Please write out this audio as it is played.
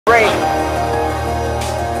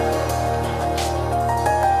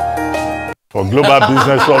for Global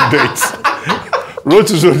Business Updates.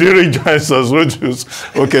 Rotus Oddiri joins us. Rotus,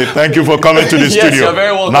 okay, thank you for coming to the yes, studio. You're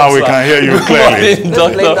very welcome, now we can hear you clearly. Good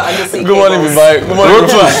morning, Doctor. Good morning, Vivek. Good morning,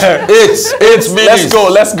 Rotus. It's minutes.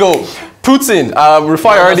 Let's go. Putin,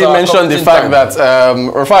 Rufai already mentioned the fact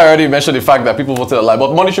that people voted a lie.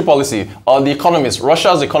 But monetary policy, on The Economist,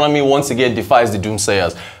 Russia's economy once again defies the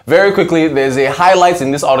doomsayers. Very quickly, there's a highlight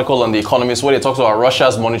in this article on The Economist where they talk about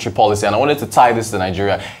Russia's monetary policy, and I wanted to tie this to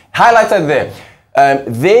Nigeria. Highlighted there.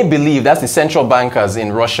 They believe, that's the central bankers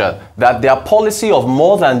in Russia, that their policy of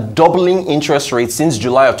more than doubling interest rates since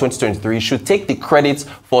July of 2023 should take the credit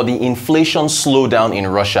for the inflation slowdown in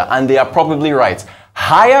Russia. And they are probably right.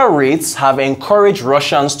 Higher rates have encouraged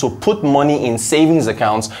Russians to put money in savings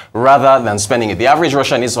accounts rather than spending it. The average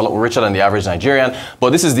Russian is a lot richer than the average Nigerian,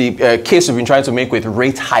 but this is the case we've been trying to make with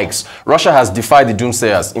rate hikes. Russia has defied the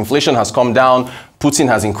doomsayers. Inflation has come down. Putin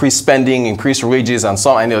has increased spending, increased wages, and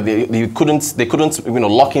so on. They couldn't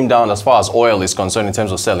lock him down as far as oil is concerned in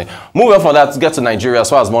terms of selling. Moving on from that, to get to Nigeria,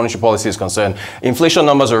 as far as monetary policy is concerned, inflation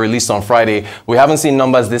numbers were released on Friday. We haven't seen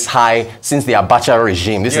numbers this high since the Abacha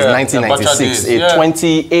regime. This is 1996, a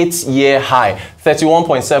 28-year high,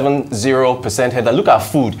 31.70% header. Look at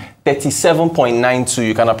food. 37.92,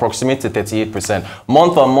 you can approximate to 38%.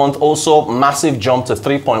 Month on month, also massive jump to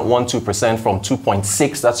 3.12% from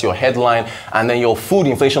 2.6, that's your headline. And then your food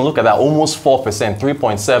inflation, look at that, almost 4%,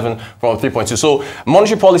 3.7 from 3.2. So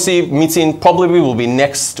monetary policy meeting probably will be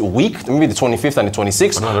next week, maybe the 25th and the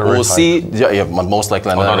 26th. We'll see, yeah, most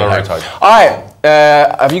likely another rate hike. All right.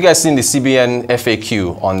 Have you guys seen the CBN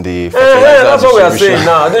FAQ on the fertilizer that's what we are saying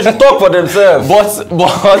now. They should talk for themselves.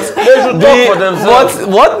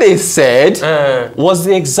 What they said was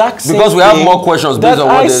the exact same because we have more questions based on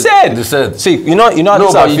what they said. See, you know,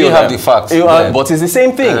 no, but you didn't have the facts. But it's the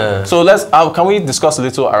same thing. So let's can we discuss a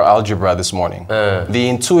little our algebra this morning? The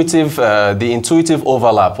intuitive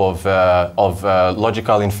overlap of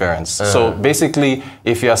logical inference. So basically,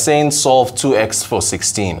 if you are saying solve 2x for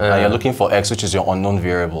 16 and you're looking for x, which is your unknown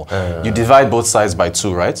variable, you divide both sides by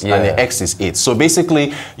 2, right? And the x is 8. So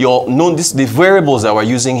basically, the variables that we're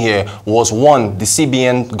using here was one, the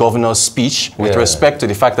CBN governor's speech with respect to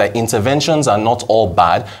the fact that interventions are not all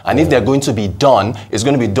bad, and if they're going to be done, it's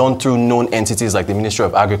going to be done through known entities like the Ministry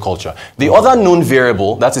of Agriculture. The other known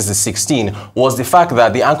variable, that is the 16, was the fact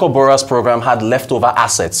that the Anchor Borrowers Program had leftover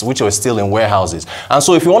assets which were still in warehouses. And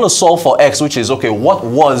so if you want to solve for x, which is, okay, what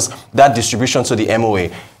was that distribution to the MOA?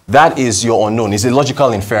 That is your unknown. It's a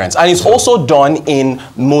logical inference. And it's also done in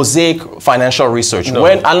Mosaic financial research.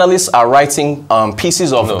 When analysts are writing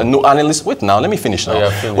pieces of analysts, wait now, let me finish now.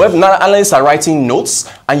 When analysts are writing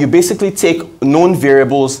notes and you basically take known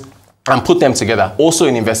variables and put them together. Also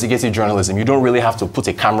in investigative journalism, you don't really have to put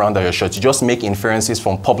a camera under your shirt. You just make inferences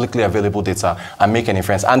from publicly available data and make an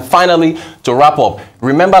inference. And finally, to wrap up,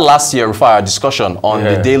 remember last year, Rufai, our discussion on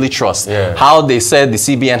the Daily Trust, how they said the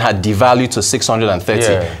CBN had devalued to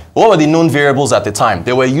 630. What were the known variables at the time?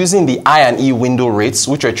 They were using the I and E window rates,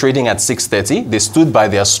 which were trading at 630. They stood by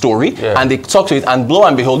their story and they talked to it. And lo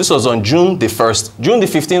and behold, this was on June the 1st. June the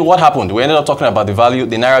 15th, what happened? We ended up talking about the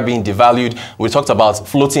Naira being devalued. We talked about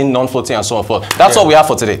floating, non-floating, and so on forth. That's all we have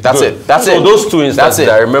for today. That's it. That's it. So those two instances,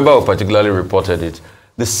 I remember we particularly reported it.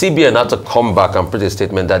 The CBN had to come back and put a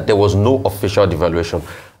statement that there was no official devaluation.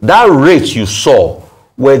 That rate you saw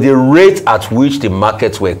were the rate at which the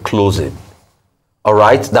markets were closing. All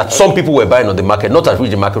right, that some people were buying on the market, not at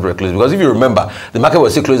which the market were closing. Because if you remember, the market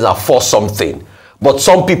was still closing at 4 something. But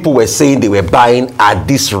some people were saying they were buying at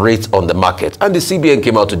this rate on the market. And the CBN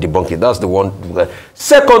came out to debunk it. That's the one.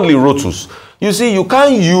 Secondly, Rotus, you see, you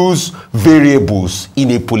can't use variables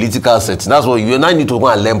in a political setting. That's what you now need to go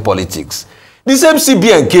and learn politics. The same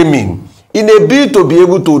CBN came in a bid to be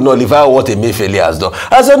able to nullify what Emefiele has done.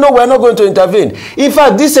 I said, no, we're not going to intervene. In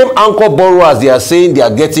fact, this same anchor borrowers they are saying they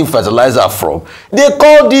are getting fertilizer from, they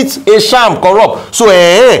called it a sham, corrupt. So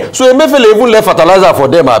Emefiele even left fertilizer for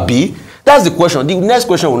them, Abi. That's the question. The next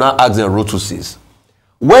question we'll now ask them, Rotus, is,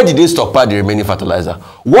 where did they stockpile the remaining fertilizer?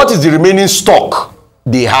 What is the remaining stock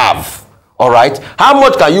they have? All right, how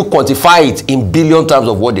much can you quantify it in billion terms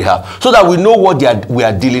of what they have so that we know what we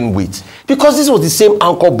are dealing with? Because this was the same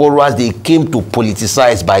anchor borrowers they came to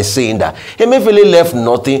politicize by saying that Emefiele left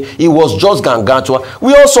nothing, it was just Gangantua.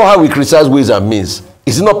 We all saw how we criticize Ways and Means.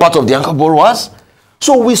 Is it not part of the anchor borrowers?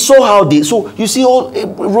 So we saw how they, so you see all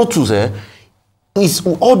Rotus, is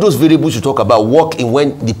all those variables you talk about work in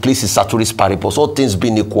when the place is saturis paribus, all things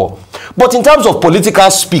being equal. But in terms of political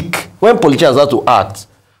speak, when politicians have to act,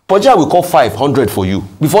 politicians will call 500 for you.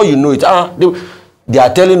 Before you know it, they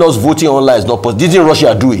are telling us voting online is not possible. Didn't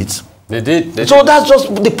Russia do it? They did. So that's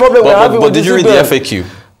just the problem we're having with did you read the FAQ?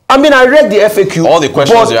 I mean, I read the FAQ. All the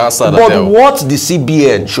questions you answered. But what the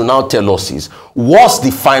CBN should now tell us is, what's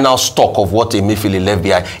the final stock of what Emefiele left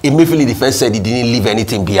behind? Emefiele defense said he didn't leave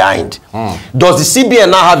anything behind. Does the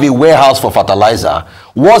CBN now have a warehouse for fertilizer?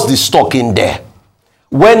 What's the stock in there?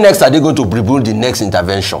 When next are they going to rebuild the next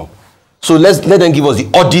intervention? So let them give us the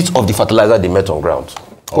audit of the fertilizer they met on ground.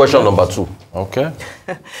 Question number 2. Okay.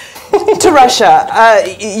 To Russia,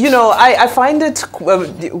 you know, I find it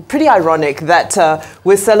pretty ironic that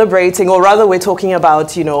we're celebrating, or rather we're talking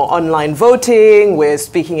about, you know, online voting, we're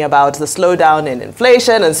speaking about the slowdown in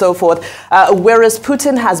inflation and so forth, whereas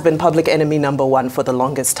Putin has been public enemy #1 for the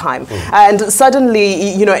longest time. And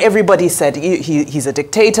suddenly, you know, everybody said he's a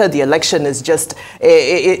dictator, the election is just,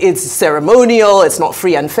 it's ceremonial, it's not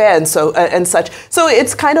free and fair and so and such. So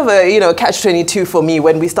it's kind of a, you know, catch-22 for me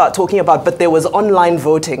when we start talking about, but there was online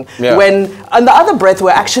voting. Yeah. When, on the other breath,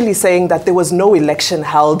 we're actually saying that there was no election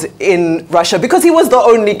held in Russia because he was the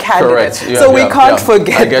only candidate. Correct. Yeah, so we can't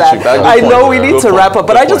forget that. I know we need to wrap up,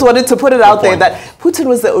 but I just wanted to put it out there that Putin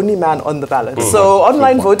was the only man on the ballot. So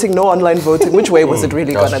online voting, no online voting, which way was it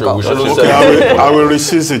really going to go? Okay, I will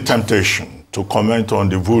resist the temptation to comment on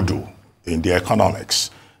the voodoo in the economics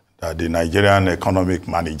that the Nigerian economic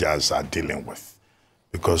managers are dealing with.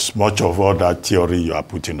 Because much of all that theory you are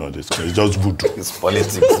putting on this is just voodoo. It's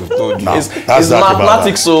politics. It's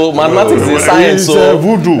mathematics, so mathematics is science. So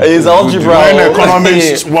voodoo. It's algebra. When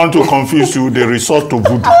economists want to confuse you, they resort to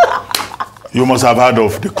voodoo. You must have heard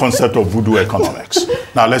of the concept of voodoo economics.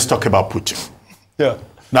 Now let's talk about Putin. Yeah.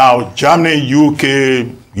 Now Germany, UK,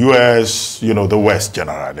 US, you know, the West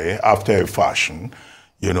generally, after a fashion,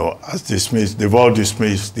 you know, has dismissed. They've all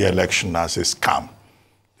dismissed the election as a scam.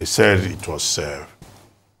 They said it was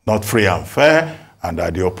not free and fair, and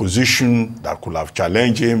that the opposition that could have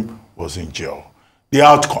challenged him was in jail. The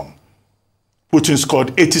outcome, Putin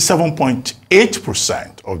scored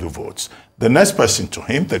 87.8% of the votes. The next person to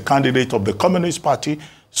him, the candidate of the Communist Party,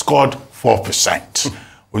 scored 4%.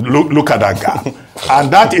 Look at that gap.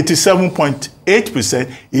 And that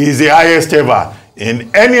 87.8% is the highest ever in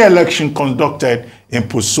any election conducted in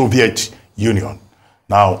post-Soviet Union.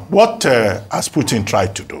 Now, what has Putin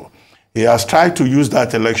tried to do? He has tried to use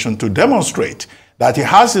that election to demonstrate that he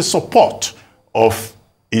has the support of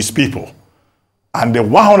his people and the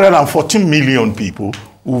 114 million people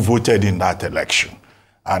who voted in that election.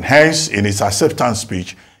 And hence, in his acceptance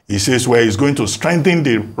speech, he says where he's going to strengthen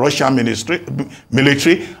the Russian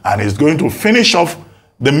military and he's going to finish off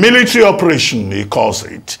the military operation, he calls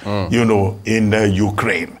it, you know, in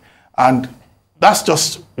Ukraine. And that's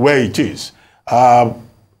just where it is. On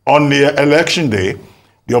the election day,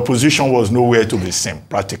 the opposition was nowhere to be seen,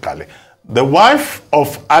 practically. The wife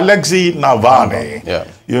of Alexei Navalny,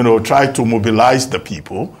 you know, tried to mobilize the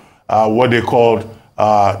people, what they called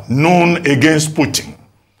Noon Against Putin.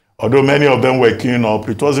 Although many of them were queuing up,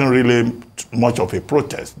 it wasn't really much of a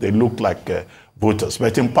protest. They looked like voters.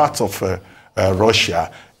 But in parts of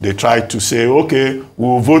Russia, they tried to say, okay,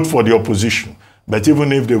 we'll vote for the opposition. But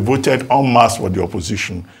even if they voted en masse for the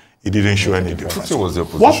opposition, it didn't show any difference. Putin was the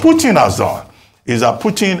opposition. What Putin has done is that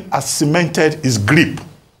Putin has cemented his grip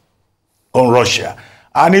on Russia.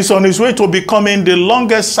 And he's on his way to becoming the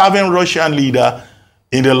longest serving Russian leader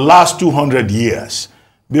in the last 200 years.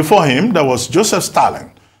 Before him, there was Joseph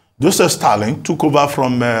Stalin. Joseph Stalin took over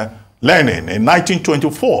from Lenin in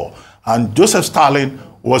 1924. And Joseph Stalin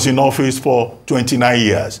was in office for 29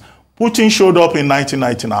 years. Putin showed up in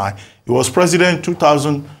 1999. He was president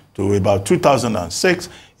 2000 to about 2006.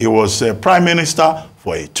 He was prime minister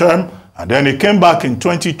for a term. And then he came back in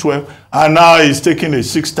 2012, and now he's taking a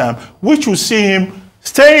 6th term, which will see him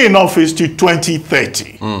stay in office till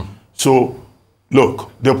 2030. So,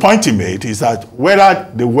 look, the point he made is that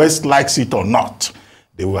whether the West likes it or not,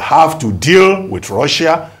 they will have to deal with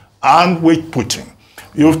Russia and with Putin.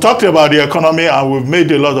 You've talked about the economy, and we've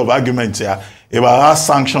made a lot of arguments here about how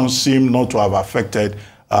sanctions seem not to have affected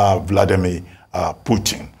Vladimir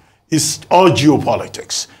Putin. It's all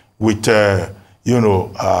geopolitics with you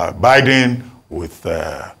know, Biden, with,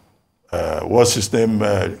 what's his name,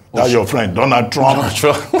 that's your friend, Donald Trump,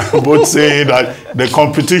 both saying that the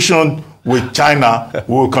competition with China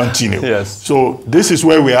will continue. So this is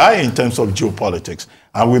where we are in terms of geopolitics.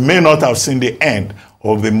 And we may not have seen the end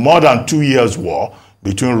of the more than 2 years war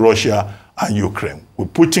between Russia and Ukraine.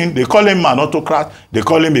 With Putin, they call him an autocrat, they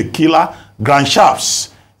call him a killer. Grand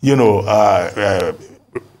Shafts, you know,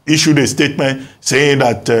 issued a statement saying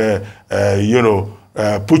that, you know,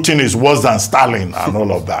 Putin is worse than Stalin and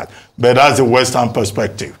all of that. But that's the Western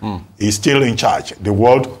perspective. He's still in charge. The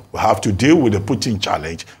world will have to deal with the Putin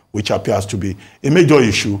challenge, which appears to be a major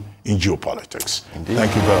issue in geopolitics. Indeed.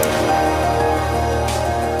 Thank you very much.